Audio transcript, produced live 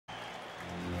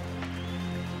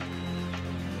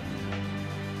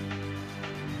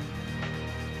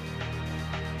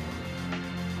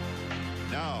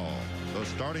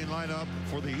Starting lineup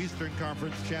for the Eastern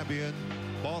Conference champion,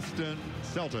 Boston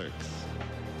Celtics.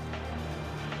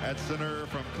 At center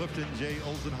from Clifton J.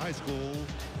 Olson High School,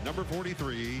 number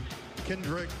 43,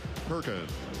 Kendrick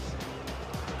Perkins.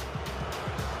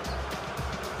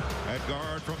 At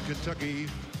guard from Kentucky,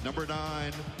 number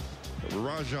 9,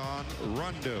 Rajon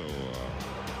Rondo.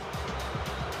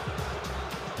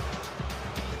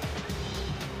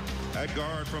 At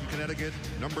guard from Connecticut,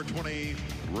 number 20,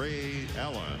 Ray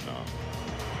Allen.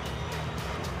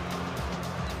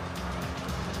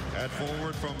 At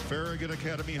forward from Farragut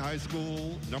Academy High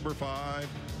School, number 5,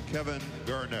 Kevin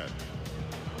Garnett.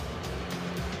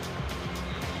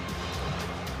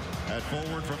 At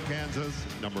forward from Kansas,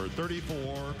 number 34,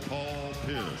 Paul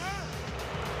Pierce.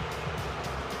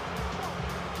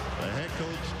 The head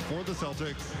coach for the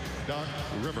Celtics, Doc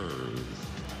Rivers.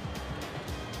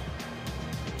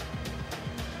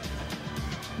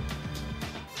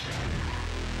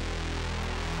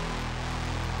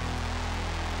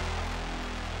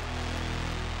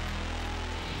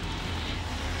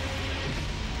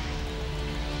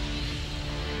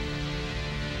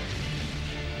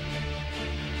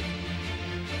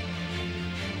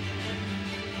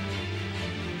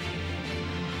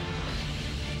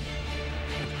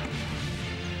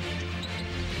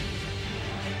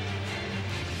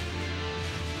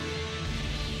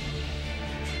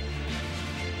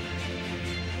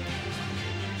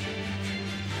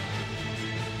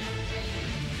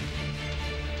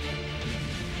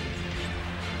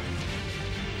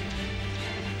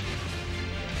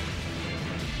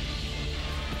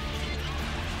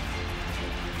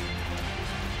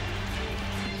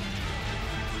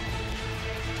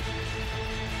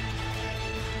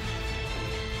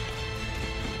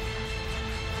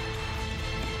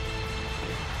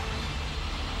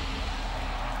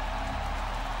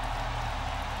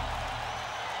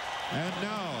 And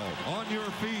now, on your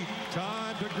feet,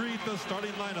 time to greet the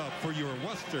starting lineup for your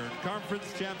Western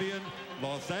Conference champion,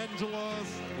 Los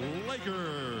Angeles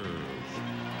Lakers.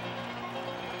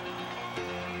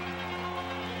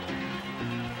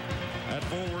 At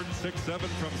forward, 6'7"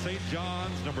 from St.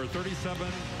 John's, number 37,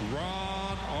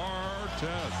 Ron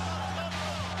Artest.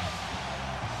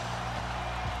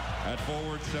 At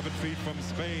forward, 7 feet from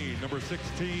Spain, number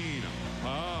 16,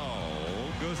 Pau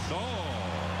Gasol.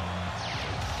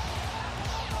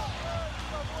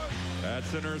 At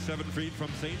center, 7 feet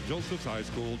from St. Joseph's High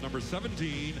School, number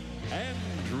 17,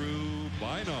 Andrew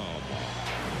Bynum.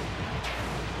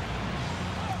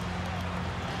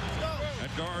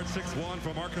 At guard, 6'1"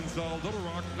 from Arkansas, Little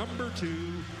Rock, number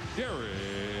 2,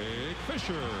 Derek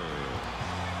Fisher.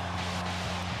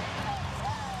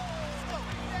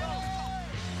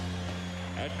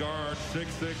 At guard,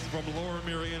 6'6" from Lower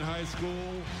Merion High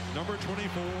School, number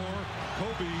 24,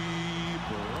 Kobe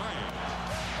Bryant.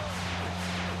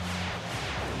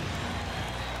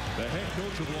 The head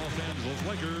coach of the Los Angeles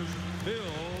Lakers, Phil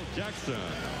Jackson.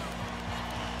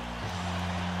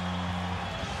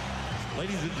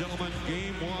 Ladies and gentlemen,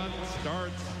 game 1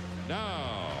 starts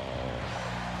now.